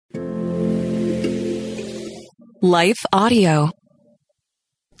Life Audio.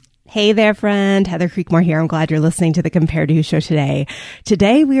 Hey there, friend. Heather Creekmore here. I'm glad you're listening to the Compare to Who show today.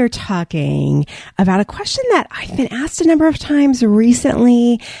 Today, we are talking about a question that I've been asked a number of times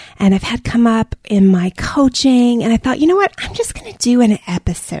recently, and I've had come up in my coaching, and I thought, you know what? I'm just going to do an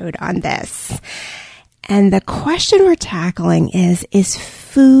episode on this. And the question we're tackling is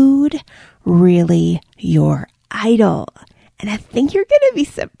food really your idol? And I think you're going to be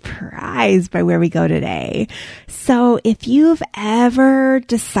surprised by where we go today. So if you've ever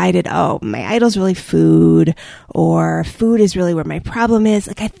decided, oh, my idol's really food, or food is really where my problem is,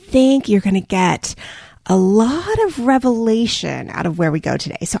 I think you're going to get a lot of revelation out of where we go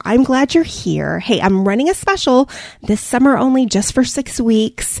today. So I'm glad you're here. Hey, I'm running a special this summer only just for 6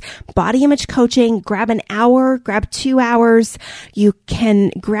 weeks. Body image coaching. Grab an hour, grab 2 hours. You can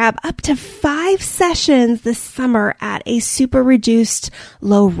grab up to 5 sessions this summer at a super reduced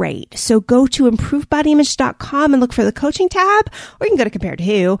low rate. So go to improvedbodyimage.com and look for the coaching tab, or you can go to Compare to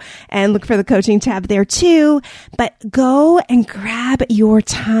Who and look for the coaching tab there too. But go and grab your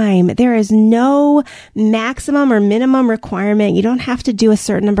time. There is no maximum or minimum requirement. You don't have to do a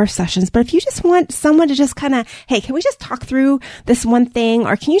certain number of sessions, but if you just want someone to just kind of, hey, can we just talk through this one thing,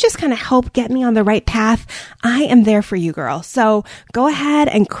 or can you just kind of help get me on the right path? I am there for you, girl. So go ahead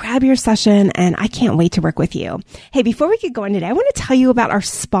and grab your session, and I can't wait to work with you. Hey, before we get going today, I want to tell you about our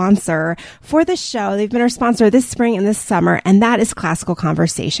sponsor for the show. They've been our sponsor this spring and this summer, and that is Classical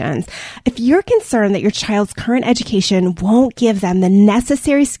Conversations. If you're concerned that your child's current education won't give them the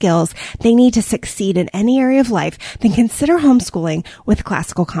necessary skills they need to succeed in any area of life, then consider homeschooling with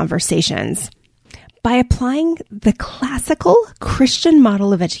Classical Conversations. By applying the classical Christian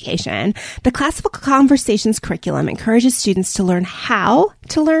model of education, the Classical Conversations curriculum encourages students to learn how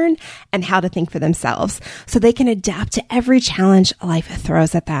to learn and how to think for themselves so they can adapt to every challenge life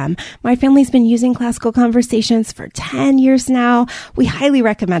throws at them. My family's been using Classical Conversations for 10 years now. We highly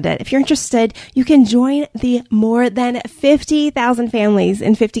recommend it. If you're interested, you can join the more than 50,000 families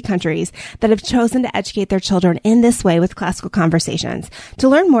in 50 countries that have chosen to educate their children in this way with Classical Conversations. To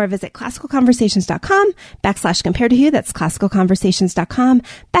learn more, visit classicalconversations.com/compare to who. That's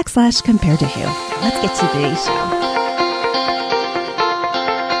classicalconversations.com/compare to who. Let's get to today's show.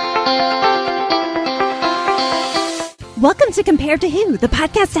 Welcome to Compare to Who, the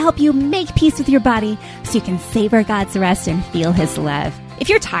podcast to help you make peace with your body so you can savor God's rest and feel His love. If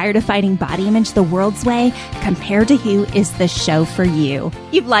you're tired of fighting body image the world's way, Compare to Who is the show for you.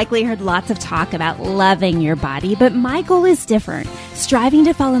 You've likely heard lots of talk about loving your body, but my goal is different. Striving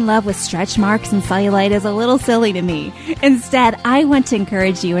to fall in love with stretch marks and cellulite is a little silly to me. Instead, I want to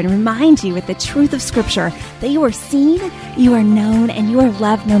encourage you and remind you with the truth of Scripture that you are seen, you are known, and you are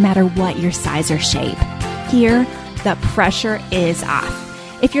loved no matter what your size or shape. Here, the pressure is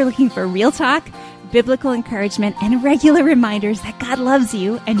off. If you're looking for real talk, biblical encouragement, and regular reminders that God loves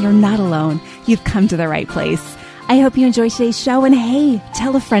you and you're not alone, you've come to the right place. I hope you enjoy today's show, and hey,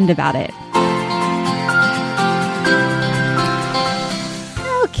 tell a friend about it.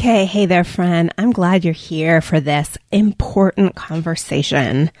 Okay, hey there, friend. I'm glad you're here for this important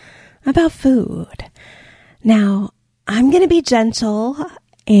conversation about food. Now, I'm going to be gentle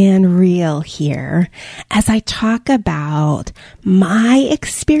and real here as I talk about my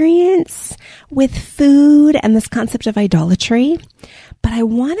experience with food and this concept of idolatry. But I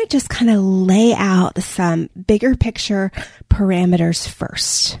want to just kind of lay out some bigger picture parameters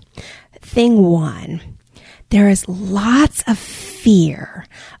first. Thing one, there is lots of fear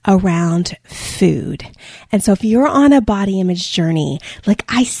around food. And so if you're on a body image journey, like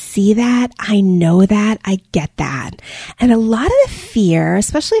I see that, I know that, I get that. And a lot of the fear,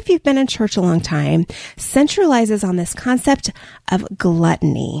 especially if you've been in church a long time, centralizes on this concept of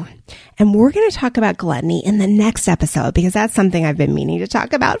gluttony. And we're going to talk about gluttony in the next episode because that's something I've been meaning to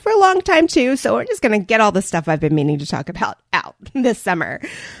talk about for a long time too. So we're just going to get all the stuff I've been meaning to talk about out this summer.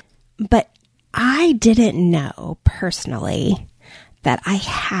 But I didn't know personally that I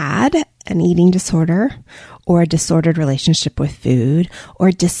had an eating disorder or a disordered relationship with food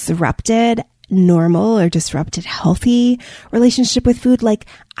or disrupted normal or disrupted healthy relationship with food. Like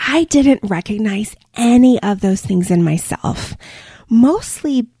I didn't recognize any of those things in myself,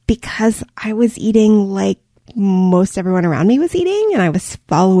 mostly because I was eating like most everyone around me was eating, and I was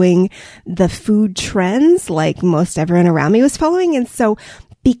following the food trends like most everyone around me was following. And so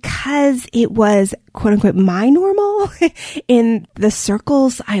because it was quote unquote my normal in the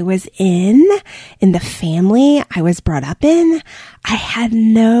circles I was in the family I was brought up in, I had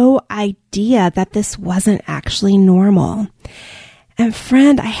no idea that this wasn't actually normal. And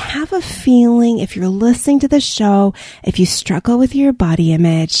friend, I have a feeling if you're listening to the show, if you struggle with your body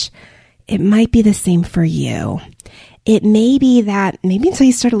image, it might be the same for you. It may be that maybe until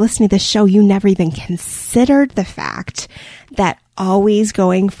you started listening to this show, you never even considered the fact that always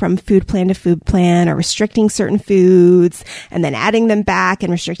going from food plan to food plan or restricting certain foods and then adding them back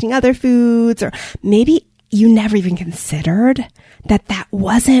and restricting other foods, or maybe you never even considered that that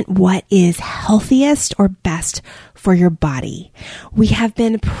wasn't what is healthiest or best for your body. We have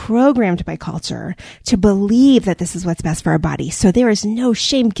been programmed by culture to believe that this is what's best for our body. So there is no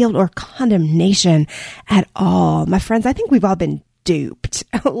shame, guilt, or condemnation at all. My friends, I think we've all been duped,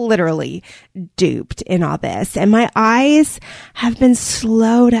 literally duped in all this. And my eyes have been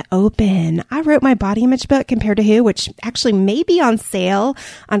slow to open. I wrote my body image book, Compared to Who, which actually may be on sale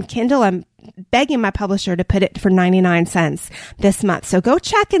on Kindle. I'm begging my publisher to put it for 99 cents this month. So go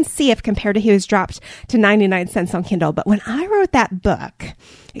check and see if Compared to Who has dropped to 99 cents on Kindle. But when I wrote that book,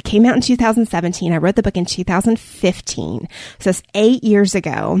 it came out in 2017. I wrote the book in 2015. So it's 8 years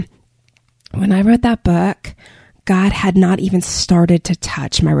ago. When I wrote that book, God had not even started to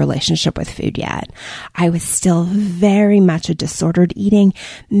touch my relationship with food yet. I was still very much a disordered eating,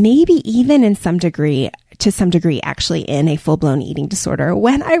 maybe even to some degree, actually in a full-blown eating disorder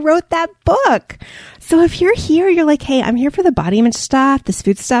when I wrote that book. So if you're here, you're like, hey, I'm here for the body image stuff. This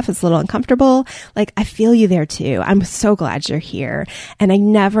food stuff is a little uncomfortable. Like, I feel you there too. I'm so glad you're here. And I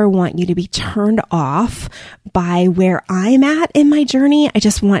never want you to be turned off by where I'm at in my journey. I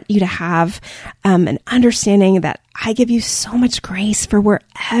just want you to have an understanding that I give you so much grace for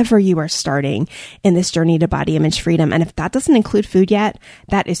wherever you are starting in this journey to body image freedom. And if that doesn't include food yet,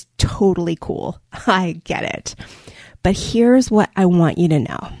 that is totally cool. I get it. But here's what I want you to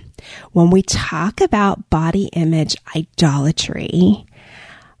know. When we talk about body image idolatry,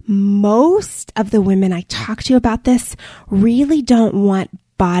 most of the women I talk to about this really don't want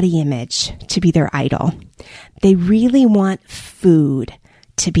body image to be their idol. They really want food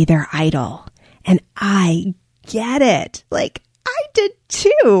to be their idol. And I get it. Like, I did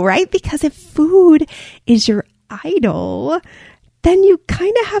too, right? Because if food is your idol, then you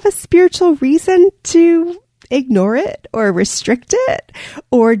kind of have a spiritual reason to ignore it or restrict it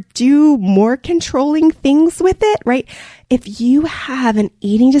or do more controlling things with it, right? If you have an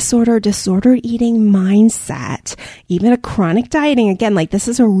eating disorder, disordered eating mindset, even a chronic dieting, again, like this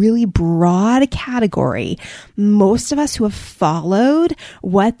is a really broad category. Most of us who have followed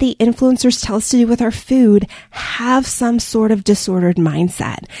what the influencers tell us to do with our food have some sort of disordered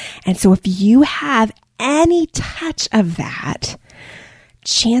mindset. And so if you have any touch of that,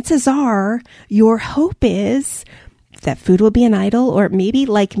 chances are your hope is that food will be an idol, or maybe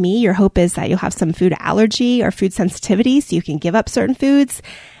like me, your hope is that you'll have some food allergy or food sensitivity so you can give up certain foods.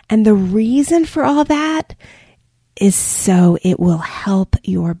 And the reason for all that is so it will help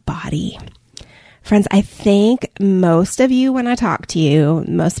your body. Friends, I think most of you, when I talk to you,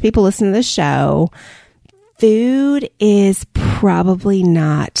 most people listen to this show, food is probably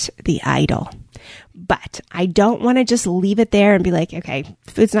not the idol. But I don't want to just leave it there and be like, okay,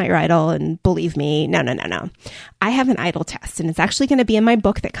 food's not your idol and believe me. No. I have an idol test, and it's actually going to be in my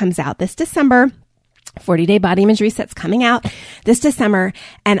book that comes out this December. 40-Day Body Image Reset's coming out this December,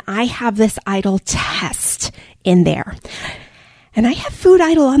 and I have this idol test in there. And I have food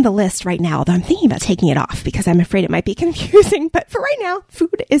idol on the list right now, although I'm thinking about taking it off because I'm afraid it might be confusing. But for right now,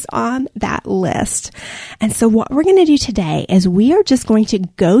 food is on that list. And so what we're going to do today is we are just going to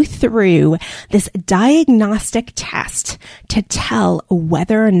go through this diagnostic test to tell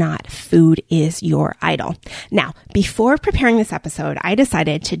whether or not food is your idol. Now, before preparing this episode, I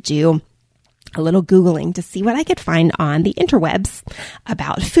decided to do a little Googling to see what I could find on the interwebs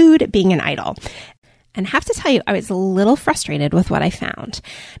about food being an idol. And I have to tell you, I was a little frustrated with what I found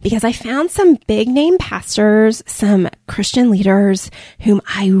because I found some big name pastors, some Christian leaders whom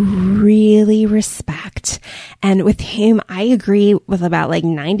I really respect and with whom I agree with about like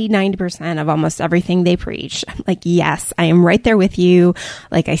 99% of almost everything they preach. Like, yes, I am right there with you.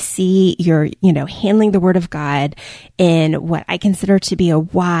 Like, I see you're, handling the word of God in what I consider to be a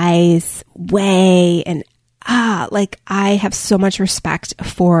wise way. And I have so much respect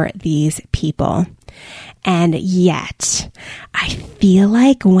for these people. And yet, I feel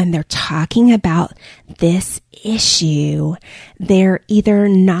like when they're talking about this issue, they're either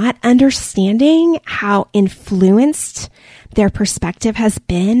not understanding how influenced their perspective has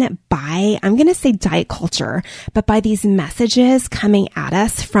been by, I'm going to say diet culture, but by these messages coming at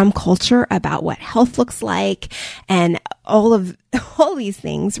us from culture about what health looks like and all these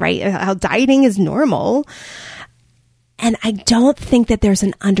things, right? How dieting is normal. And I don't think that there's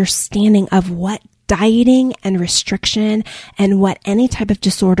an understanding of what dieting and restriction and what any type of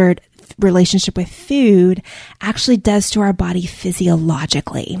disordered relationship with food actually does to our body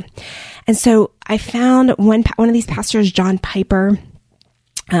physiologically. And so I found one of these pastors, John Piper.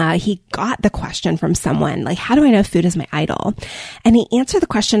 He got the question from someone, like, how do I know food is my idol? And he answered the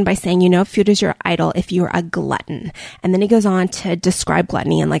question by saying, you know, food is your idol if you're a glutton. And then he goes on to describe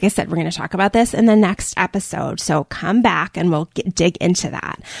gluttony. And like I said, we're going to talk about this in the next episode. So come back and we'll dig into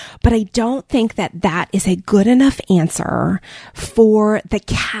that. But I don't think that that is a good enough answer for the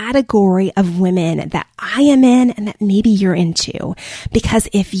category of women that I am in and that maybe you're into. Because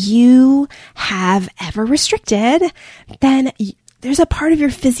if you have ever restricted, then there's a part of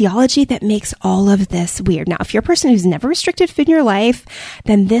your physiology that makes all of this weird. Now, if you're a person who's never restricted food in your life,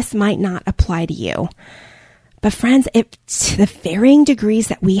 then this might not apply to you. But friends, to the varying degrees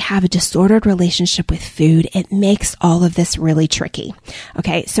that we have a disordered relationship with food, it makes all of this really tricky.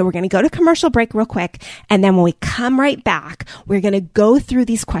 Okay, so we're going to go to commercial break real quick. And then when we come right back, we're going to go through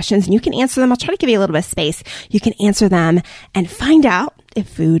these questions and you can answer them. I'll try to give you a little bit of space. You can answer them and find out if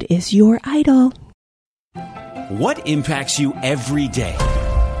food is your idol. What impacts you every day?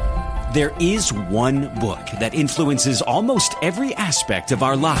 There is one book that influences almost every aspect of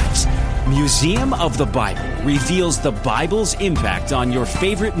our lives. Museum of the Bible reveals the Bible's impact on your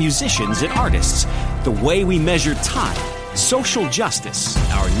favorite musicians and artists, the way we measure time, social justice,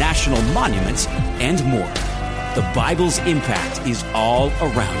 our national monuments, and more. The Bible's impact is all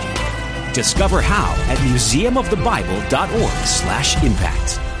around you. Discover how at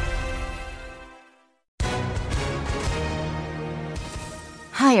museumofthebible.org/impact.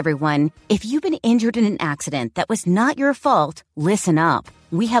 Hi, everyone. If you've been injured in an accident that was not your fault, listen up.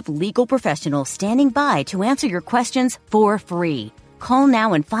 We have legal professionals standing by to answer your questions for free. Call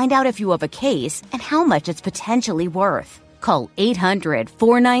now and find out if you have a case and how much it's potentially worth. Call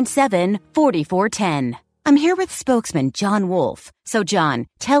 800-497-4410. I'm here with spokesman John Wolf. So, John,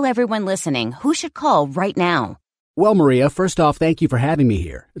 tell everyone listening who should call right now. Well, Maria, first off, thank you for having me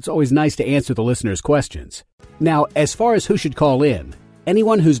here. It's always nice to answer the listeners' questions. Now, as far as who should call in,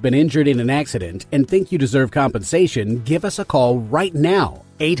 anyone who's been injured in an accident and think you deserve compensation, give us a call right now.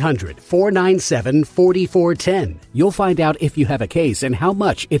 800-497-4410. You'll find out if you have a case and how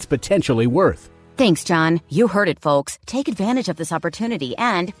much it's potentially worth. Thanks, John. You heard it, folks. Take advantage of this opportunity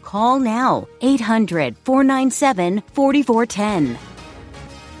and call now. 800-497-4410.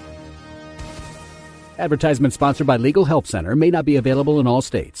 Advertisement sponsored by Legal Help Center. May not be available in all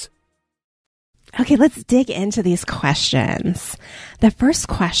states. Okay, let's dig into these questions. The first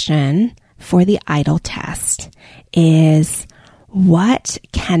question for the idol test is, what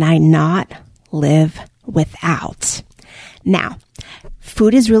can I not live without? Now,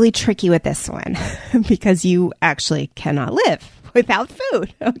 food is really tricky with this one because you actually cannot live without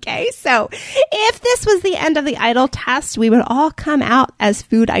food. Okay, so if this was the end of the idol test, we would all come out as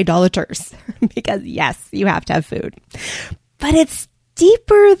food idolaters because yes, you have to have food. But it's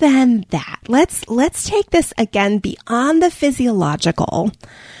deeper than that. Let's take this again beyond the physiological.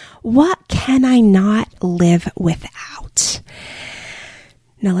 What can I not live without?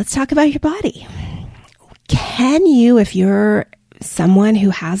 Now let's talk about your body. Can you, if you're someone who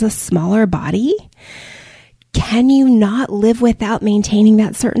has a smaller body, can you not live without maintaining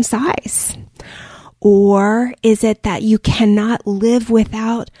that certain size? Or is it that you cannot live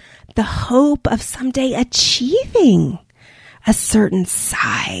without the hope of someday achieving a certain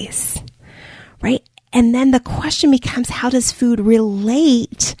size, right? And then the question becomes, how does food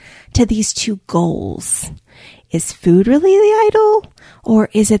relate to these two goals? Is food really the idol, or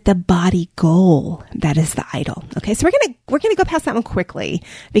is it the body goal that is the idol? Okay, so we're gonna go past that one quickly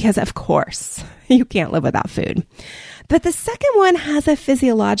because, of course, you can't live without food. But the second one has a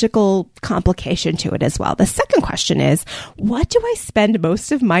physiological complication to it as well. The second question is, what do I spend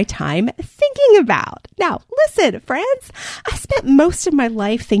most of my time thinking about? Now, listen, friends, I spent most of my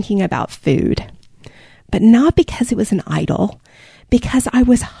life thinking about food, but not because it was an idol, because I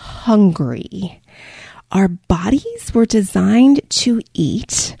was hungry. Our bodies were designed to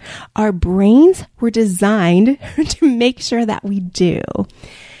eat. Our brains were designed to make sure that we do.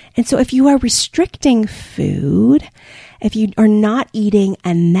 And so if you are restricting food, if you are not eating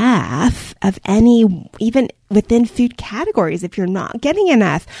enough of any, even within food categories, if you're not getting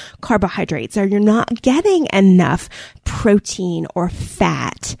enough carbohydrates or you're not getting enough protein or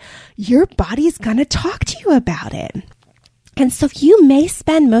fat, your body's going to talk to you about it. And so you may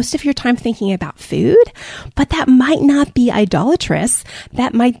spend most of your time thinking about food, but that might not be idolatrous.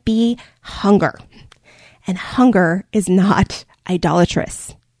 That might be hunger. And hunger is not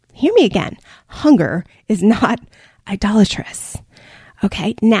idolatrous. Hear me again. Hunger is not idolatrous.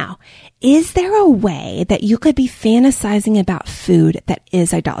 Okay. Now, is there a way that you could be fantasizing about food that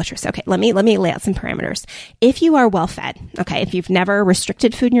is idolatrous? Okay. Let me lay out some parameters. If you are well fed, okay, if you've never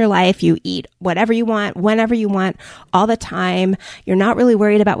restricted food in your life, you eat whatever you want, whenever you want, all the time, you're not really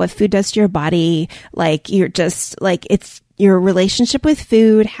worried about what food does to your body. Like you're just like, your relationship with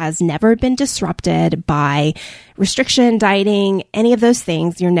food has never been disrupted by restriction, dieting, any of those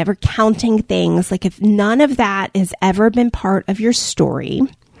things. You're never counting things. Like if none of that has ever been part of your story,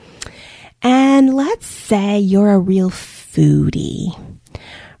 and let's say you're a real foodie,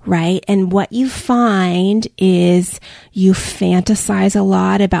 right? And what you find is you fantasize a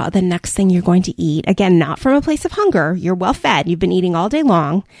lot about the next thing you're going to eat. Again, not from a place of hunger. You're well fed. You've been eating all day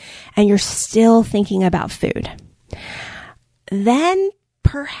long and you're still thinking about food. Then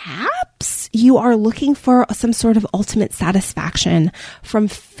perhaps you are looking for some sort of ultimate satisfaction from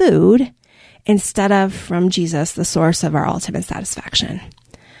food instead of from Jesus, the source of our ultimate satisfaction.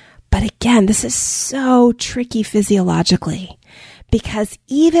 But again, this is so tricky physiologically because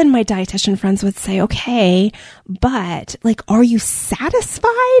even my dietitian friends would say, okay, but like, are you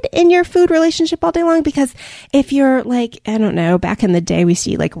satisfied in your food relationship all day long? Because if you're like, I don't know, back in the day, we used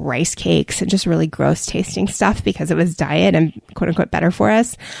to eat like rice cakes and just really gross tasting stuff because it was diet and quote unquote better for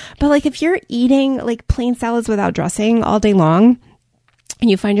us. But like, if you're eating like plain salads without dressing all day long, and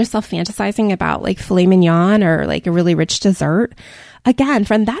you find yourself fantasizing about like filet mignon or like a really rich dessert, again,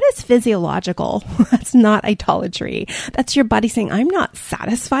 friend, that is physiological. That's not idolatry. That's your body saying, I'm not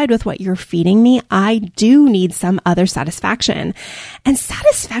satisfied with what you're feeding me. I do need some other satisfaction. And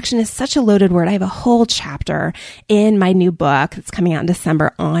satisfaction is such a loaded word. I have a whole chapter in my new book that's coming out in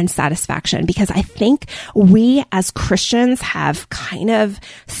December on satisfaction, because I think we as Christians have kind of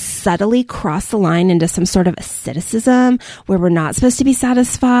subtly crossed the line into some sort of asceticism where we're not supposed to be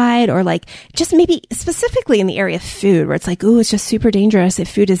satisfied, or like just maybe specifically in the area of food where it's like, ooh, it's just super dangerous if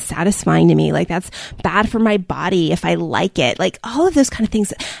food is satisfying to me. Like that's bad for my body if I like it. Like all of those kind of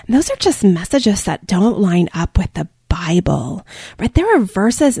things. And those are just messages that don't line up with the Bible, right? There are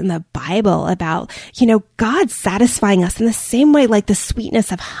verses in the Bible about, God satisfying us in the same way, like the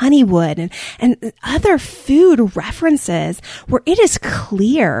sweetness of honeywood and other food references where it is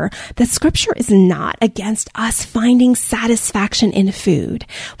clear that scripture is not against us finding satisfaction in food.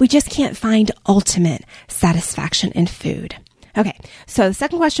 We just can't find ultimate satisfaction in food. Okay, so the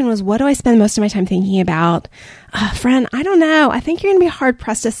second question was, what do I spend most of my time thinking about? Friend, I don't know. I think you're going to be hard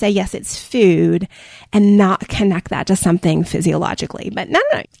pressed to say, yes, it's food and not connect that to something physiologically. But no.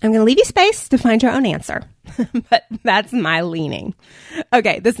 I'm going to leave you space to find your own answer. But that's my leaning.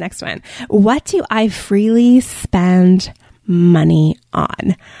 Okay, this next one. What do I freely spend money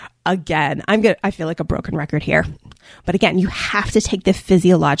on? Again, I feel like a broken record here. But again, you have to take the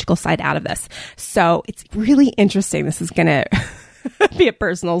physiological side out of this. So it's really interesting. This is going to be a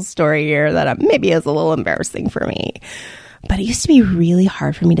personal story here that maybe is a little embarrassing for me. But it used to be really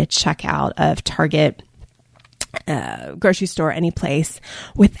hard for me to check out of Target, grocery store, any place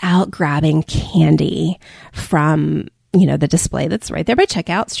without grabbing candy from the display that's right there by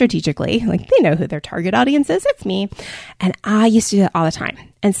checkout strategically. Like they know who their target audience is. It's me. And I used to do that all the time.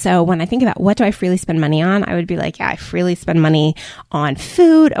 And so when I think about what do I freely spend money on, I would be like, yeah, I freely spend money on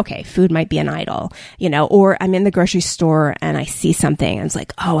food. Okay, food might be an idol, or I'm in the grocery store and I see something and it's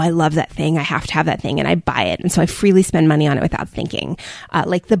like, oh, I love that thing. I have to have that thing, and I buy it. And so I freely spend money on it without thinking.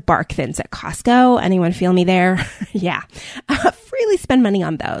 Like the bark thins at Costco. Anyone feel me there? Yeah. Freely spend money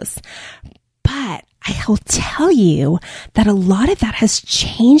on those. But I will tell you that a lot of that has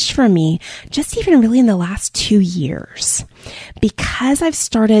changed for me just even really in the last 2 years, because I've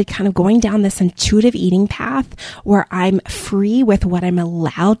started kind of going down this intuitive eating path where I'm free with what I'm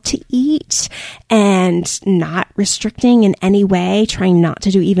allowed to eat and not restricting in any way, trying not to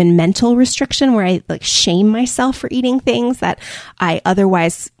do even mental restriction where I like shame myself for eating things that I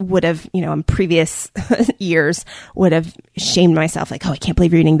otherwise would have, in previous years would have shamed myself like, oh, I can't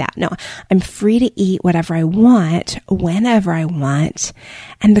believe you're eating that. No, I'm free to eat whatever I want, whenever I want.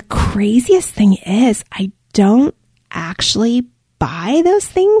 And the craziest thing is I don't actually buy those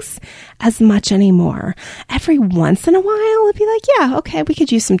things as much anymore. Every once in a while, I'll be like, yeah, okay, we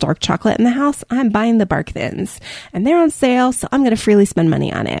could use some dark chocolate in the house. I'm buying the bark thins and they're on sale, so I'm going to freely spend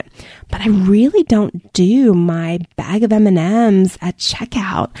money on it. But I really don't do my bag of M&Ms at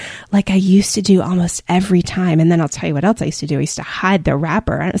checkout like I used to do almost every time. And then I'll tell you what else I used to do. I used to hide the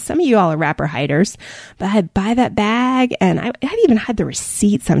wrapper. Some of you all are wrapper hiders, but I'd buy that bag and I'd even hide the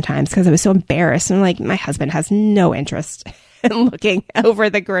receipt sometimes because I was so embarrassed. And like, my husband has no interest and looking over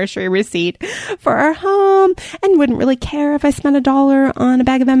the grocery receipt for our home and wouldn't really care if I spent $1 on a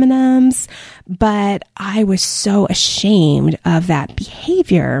bag of M&Ms. But I was so ashamed of that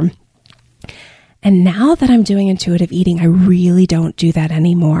behavior. And now that I'm doing intuitive eating, I really don't do that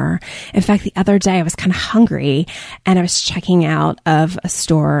anymore. In fact, the other day I was kind of hungry and I was checking out of a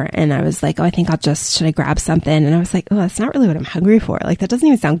store and I was like, oh, I think should I grab something? And I was like, oh, that's not really what I'm hungry for. Like, that doesn't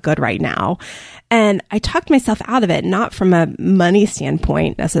even sound good right now. And I talked myself out of it, not from a money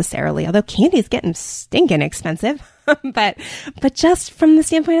standpoint necessarily, although candy is getting stinking expensive. but just from the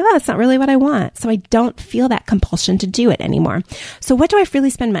standpoint of, it's not really what I want. So I don't feel that compulsion to do it anymore. So what do I really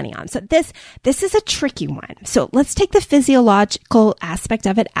spend money on? So this is a tricky one. So let's take the physiological aspect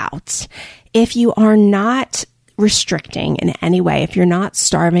of it out. If you are not restricting in any way, if you're not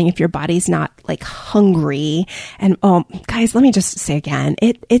starving, if your body's not like hungry, and guys, let me just say again,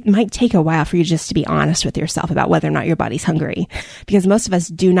 it might take a while for you just to be honest with yourself about whether or not your body's hungry, because most of us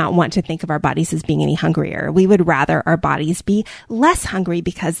do not want to think of our bodies as being any hungrier. We would rather our bodies be less hungry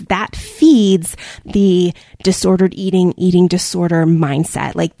because that feeds the disordered eating disorder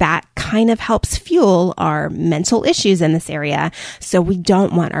mindset. Like, that kind of helps fuel our mental issues in this area. So we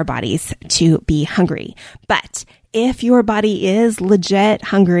don't want our bodies to be hungry. But if your body is legit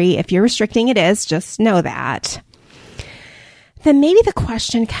hungry, if you're restricting, it is, just know that. Then maybe the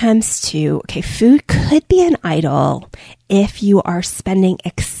question comes to, okay, food could be an idol if you are spending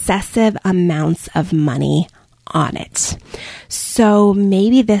excessive amounts of money on it. So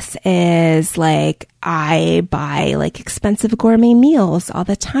maybe this is like, I buy like expensive gourmet meals all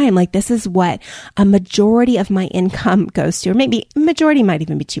the time. Like, this is what a majority of my income goes to, or maybe majority might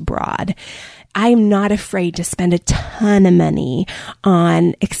even be too broad. I'm not afraid to spend a ton of money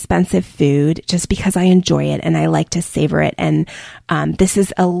on expensive food just because I enjoy it and I like to savor it. And this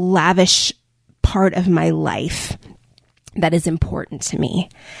is a lavish part of my life that is important to me.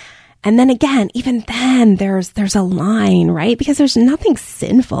 And then again, even then, there's a line, right? Because there's nothing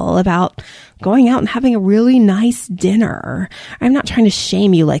sinful about going out and having a really nice dinner. I'm not trying to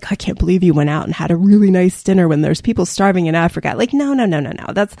shame you, like, I can't believe you went out and had a really nice dinner when there's people starving in Africa. Like, no.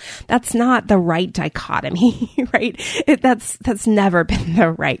 That's not the right dichotomy, right? That's never been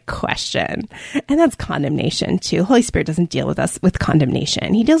the right question. And that's condemnation too. The Holy Spirit doesn't deal with us with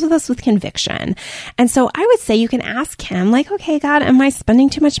condemnation. He deals with us with conviction. And so I would say you can ask him, like, okay, God, am I spending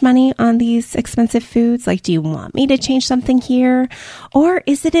too much money on these expensive foods? Like, do you want me to change something here? Or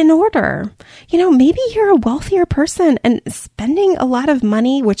is it in order? You know, maybe you're a wealthier person and spending a lot of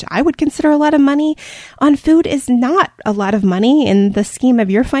money, which I would consider a lot of money, on food is not a lot of money in the scheme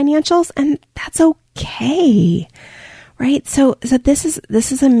of your financials, and that's okay, right? So this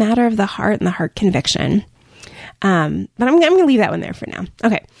is a matter of the heart and the heart conviction. But I'm going to leave that one there for now.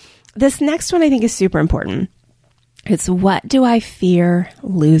 Okay, this next one I think is super important. It's, what do I fear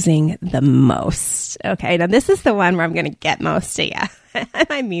losing the most? Okay, now this is the one where I'm going to get most of you. And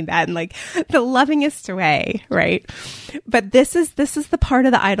I mean that in like the lovingest way, right? But this is the part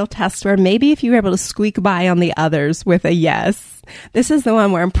of the idol test where maybe if you were able to squeak by on the others with a yes, this is the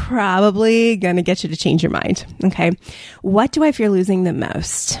one where I'm probably going to get you to change your mind. Okay, what do I fear losing the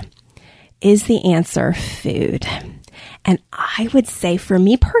most? Is the answer food? And I would say, for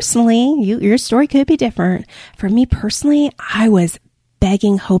me personally, your story could be different. For me personally, I was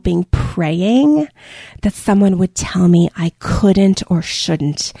begging, hoping, praying that someone would tell me I couldn't or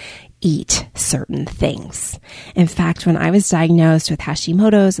shouldn't eat certain things. In fact, when I was diagnosed with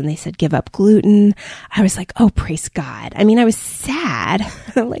Hashimoto's and they said give up gluten, I was like, oh, praise God. I mean, I was sad.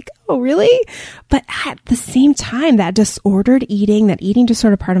 Like, oh, really? But at the same time, that disordered eating, that eating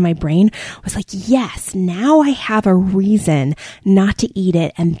disorder part of my brain was like, yes, now I have a reason not to eat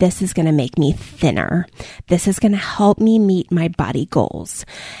it. And this is going to make me thinner. This is going to help me meet my body goals.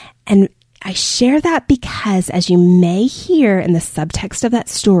 And I share that because, as you may hear in the subtext of that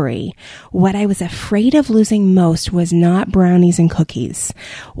story, what I was afraid of losing most was not brownies and cookies.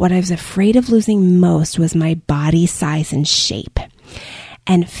 What I was afraid of losing most was my body size and shape.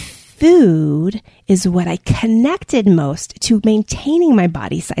 And food is what I connected most to maintaining my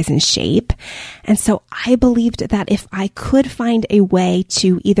body size and shape. And so I believed that if I could find a way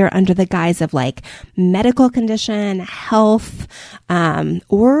to, either under the guise of like medical condition, health,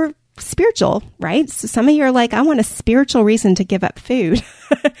 or spiritual, right? So some of you are like, I want a spiritual reason to give up food.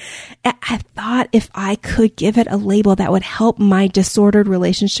 I thought if I could give it a label that would help my disordered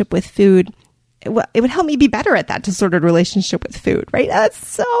relationship with food, it would help me be better at that disordered relationship with food, right? That's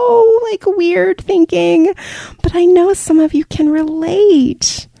so like weird thinking, but I know some of you can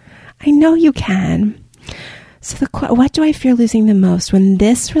relate. I know you can. So what do I fear losing the most? When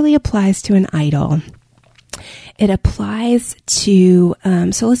this really applies to an idol, It applies to,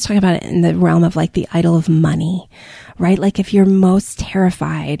 so let's talk about it in the realm of like the idol of money, right? Like if you're most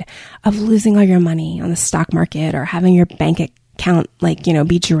terrified of losing all your money on the stock market or having your bank account, like,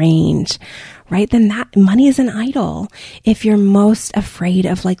 be drained, right? Then that money is an idol. If you're most afraid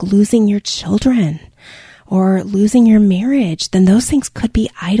of like losing your children or losing your marriage, then those things could be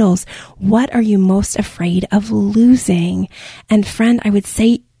idols. What are you most afraid of losing? And friend, I would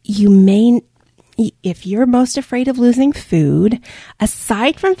say if you're most afraid of losing food,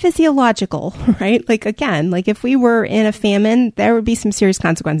 aside from physiological, right? Like again, like if we were in a famine, there would be some serious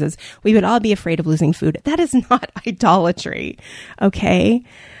consequences. We would all be afraid of losing food. That is not idolatry, okay?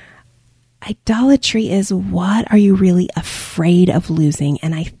 Idolatry is, what are you really afraid of losing?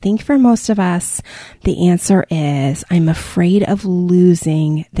 And I think for most of us, the answer is, I'm afraid of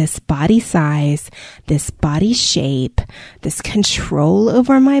losing this body size, this body shape, this control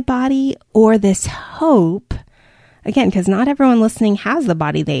over my body, or this hope. Again, because not everyone listening has the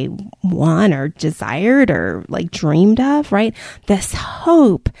body they want or desired or like dreamed of, right? This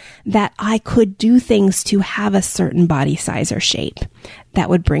hope that I could do things to have a certain body size or shape that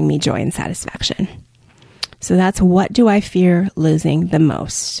would bring me joy and satisfaction. So that's, what do I fear losing the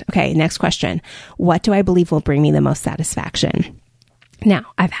most? Okay, next question. What do I believe will bring me the most satisfaction? Now,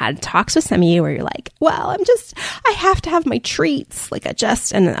 I've had talks with some of you where you're like, well, I have to have my treats. Like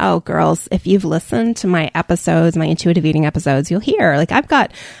and oh, girls, if you've listened to my episodes, my intuitive eating episodes, you'll hear, like I've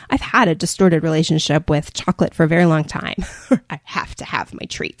had a distorted relationship with chocolate for a very long time. I have to have my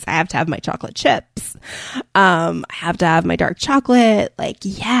treats. I have to have my chocolate chips. I have to have my dark chocolate. Like,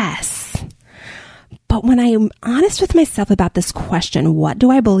 yes. But when I'm honest with myself about this question, what do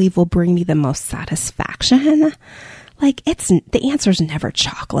I believe will bring me the most satisfaction? Like the answer is never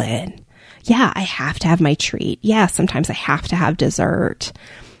chocolate. Yeah, I have to have my treat. Yeah, sometimes I have to have dessert.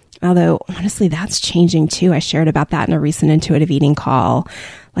 Although honestly, that's changing too. I shared about that in a recent intuitive eating call.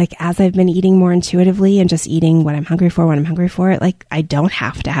 Like as I've been eating more intuitively and just eating what I'm hungry for, like I don't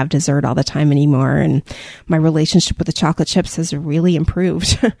have to have dessert all the time anymore. And my relationship with the chocolate chips has really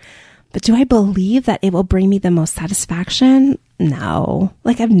improved. But do I believe that it will bring me the most satisfaction? No.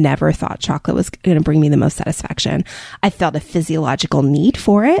 Like I've never thought chocolate was going to bring me the most satisfaction. I felt a physiological need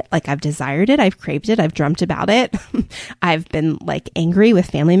for it. Like I've desired it. I've craved it. I've dreamt about it. I've been like angry with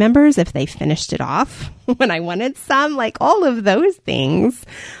family members if they finished it off when I wanted some, like all of those things.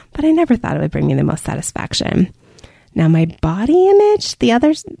 But I never thought it would bring me the most satisfaction. Now my body image, the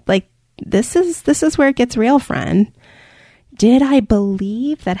others, like this is where it gets real, friend. Did I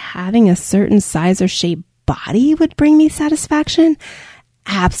believe that having a certain size or shape body would bring me satisfaction?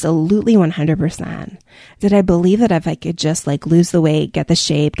 Absolutely 100%. Did I believe that if I could just like lose the weight, get the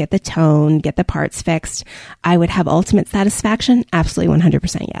shape, get the tone, get the parts fixed, I would have ultimate satisfaction? Absolutely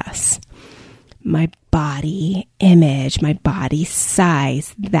 100% yes. My body image, my body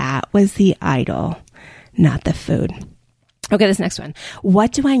size, that was the idol, not the food. Okay, this next one.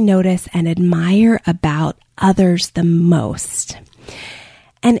 What do I notice and admire about others the most?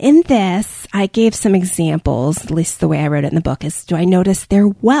 And in this, I gave some examples, at least the way I wrote it in the book, is do I notice their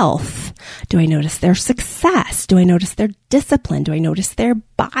wealth? Do I notice their success? Do I notice their discipline? Do I notice their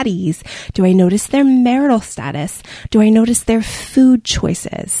bodies? Do I notice their marital status? Do I notice their food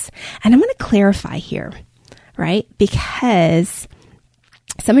choices? And I'm going to clarify here, right? Because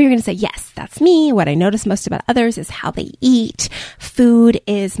some of you are going to say, yes, that's me. What I notice most about others is how they eat. Food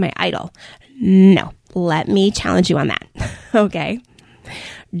is my idol. No, let me challenge you on that. Okay.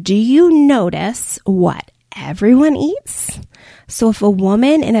 Do you notice what everyone eats? So if a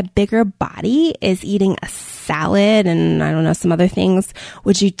woman in a bigger body is eating a salad and I don't know, some other things,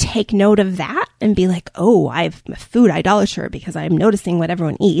 would you take note of that and be like, oh, I'm a food idolater because I'm noticing what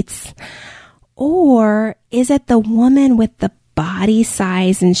everyone eats? Or is it the woman with the body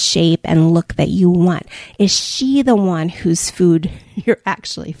size and shape and look that you want? Is she the one whose food you're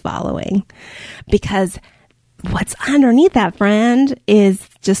actually following? Because what's underneath that, friend, is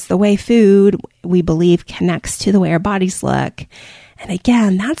just the way food, we believe, connects to the way our bodies look. And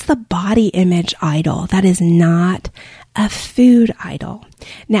again, that's the body image idol. That is not a food idol.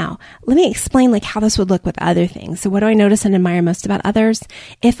 Now, let me explain like how this would look with other things. So what do I notice and admire most about others?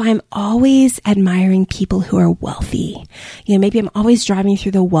 If I'm always admiring people who are wealthy, maybe I'm always driving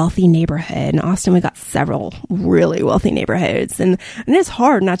through the wealthy neighborhood. In Austin, we got several really wealthy neighborhoods. And it's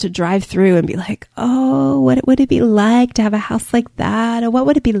hard not to drive through and be like, oh, what would it be like to have a house like that? Or what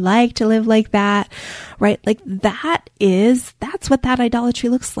would it be like to live like that? Right? Like that's what that idolatry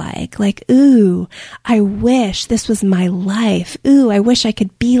looks like. Like, ooh, I wish this was my life. Ooh, I wish I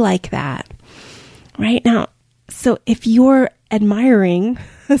could be like that. Right now, so if you're admiring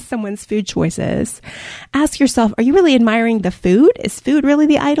someone's food choices, ask yourself, are you really admiring the food? Is food really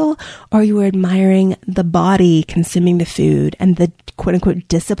the idol? Or are you admiring the body consuming the food and the quote unquote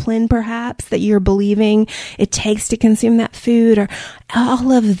discipline perhaps that you're believing it takes to consume that food? Or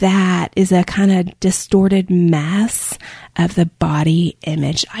all of that is a kind of distorted mess of the body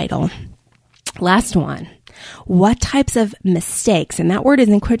image idol. Last one. What types of mistakes, and that word is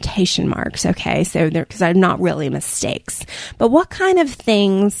in quotation marks, okay? So because they're not really mistakes, but what kind of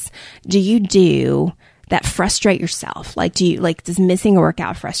things do you do that frustrate yourself? Does missing a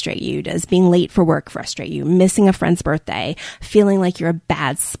workout frustrate you? Does being late for work frustrate you? Missing a friend's birthday? Feeling like you're a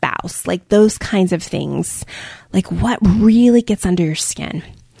bad spouse? Like those kinds of things. Like what really gets under your skin?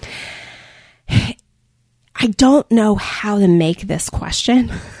 I don't know how to make this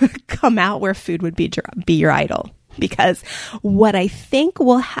question come out where food would be your idol, because what I think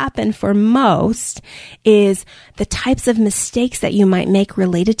will happen for most is the types of mistakes that you might make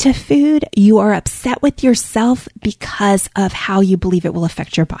related to food. You are upset with yourself because of how you believe it will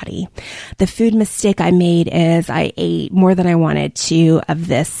affect your body. The food mistake I made is I ate more than I wanted to of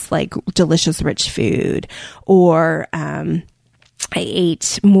this like delicious rich food, or I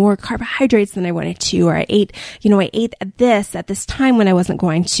ate more carbohydrates than I wanted to, or I ate this at this time when I wasn't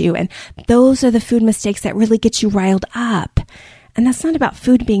going to. And those are the food mistakes that really get you riled up. And that's not about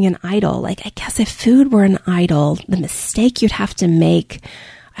food being an idol. Like, I guess if food were an idol, the mistake you'd have to make,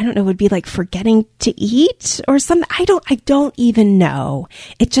 I don't know, would be like forgetting to eat or something. I don't even know.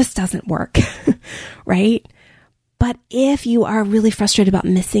 It just doesn't work, right? But if you are really frustrated about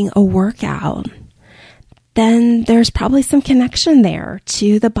missing a workout, then there's probably some connection there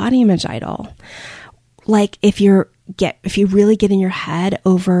to the body image idol. Like if you really get in your head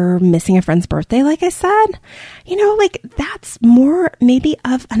over missing a friend's birthday, like I said, like that's more maybe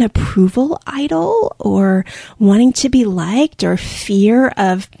of an approval idol, or wanting to be liked, or fear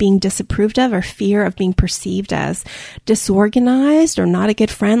of being disapproved of, or fear of being perceived as disorganized or not a good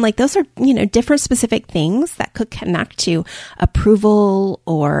friend. Like those are, different specific things that could connect to approval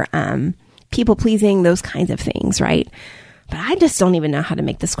or, people pleasing, those kinds of things, right? But I just don't even know how to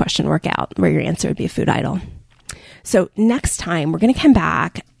make this question work out where your answer would be a food idol. So next time we're going to come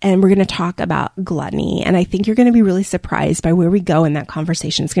back and we're going to talk about gluttony. And I think you're going to be really surprised by where we go in that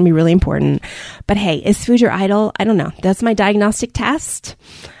conversation. It's going to be really important. But hey, is food your idol? I don't know. That's my diagnostic test.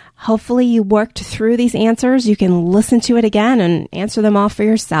 Hopefully you worked through these answers. You can listen to it again and answer them all for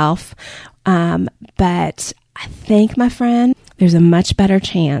yourself. But I think, my friend, there's a much better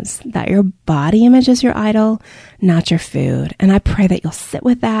chance that your body image is your idol, not your food. And I pray that you'll sit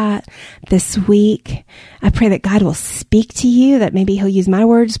with that this week. I pray that God will speak to you, that maybe he'll use my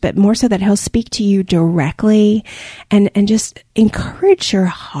words, but more so that he'll speak to you directly and just encourage your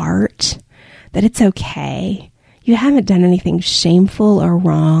heart that it's okay. You haven't done anything shameful or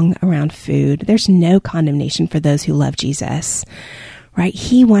wrong around food. There's no condemnation for those who love Jesus, right?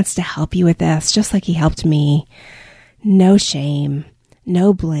 He wants to help you with this, just like he helped me. No shame,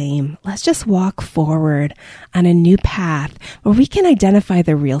 no blame. Let's just walk forward on a new path where we can identify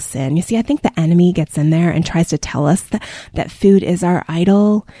the real sin. You see, I think the enemy gets in there and tries to tell us that food is our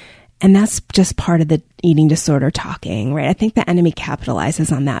idol. And that's just part of the eating disorder talking, right? I think the enemy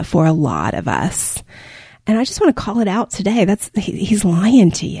capitalizes on that for a lot of us. And I just want to call it out today. He's lying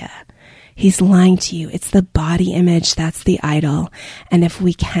to you. He's lying to you. It's the body image that's the idol. And if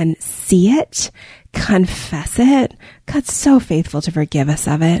we can see it, confess it, God's so faithful to forgive us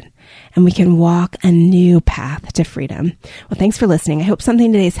of it, and we can walk a new path to freedom. Well, thanks for listening. I hope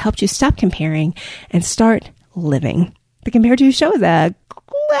something today has helped you stop comparing and start living. The Compared To Show is a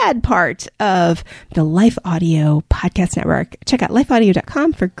glad part of the Life Audio Podcast Network. Check out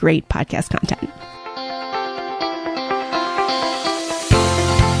lifeaudio.com for great podcast content.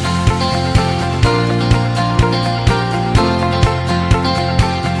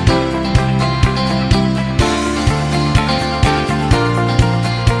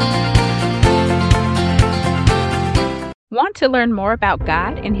 Want to learn more about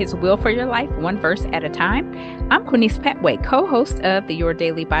God and His will for your life, one verse at a time? I'm Quinice Petway, co-host of the Your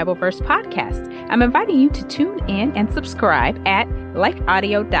Daily Bible Verse podcast. I'm inviting you to tune in and subscribe at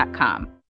lifeaudio.com.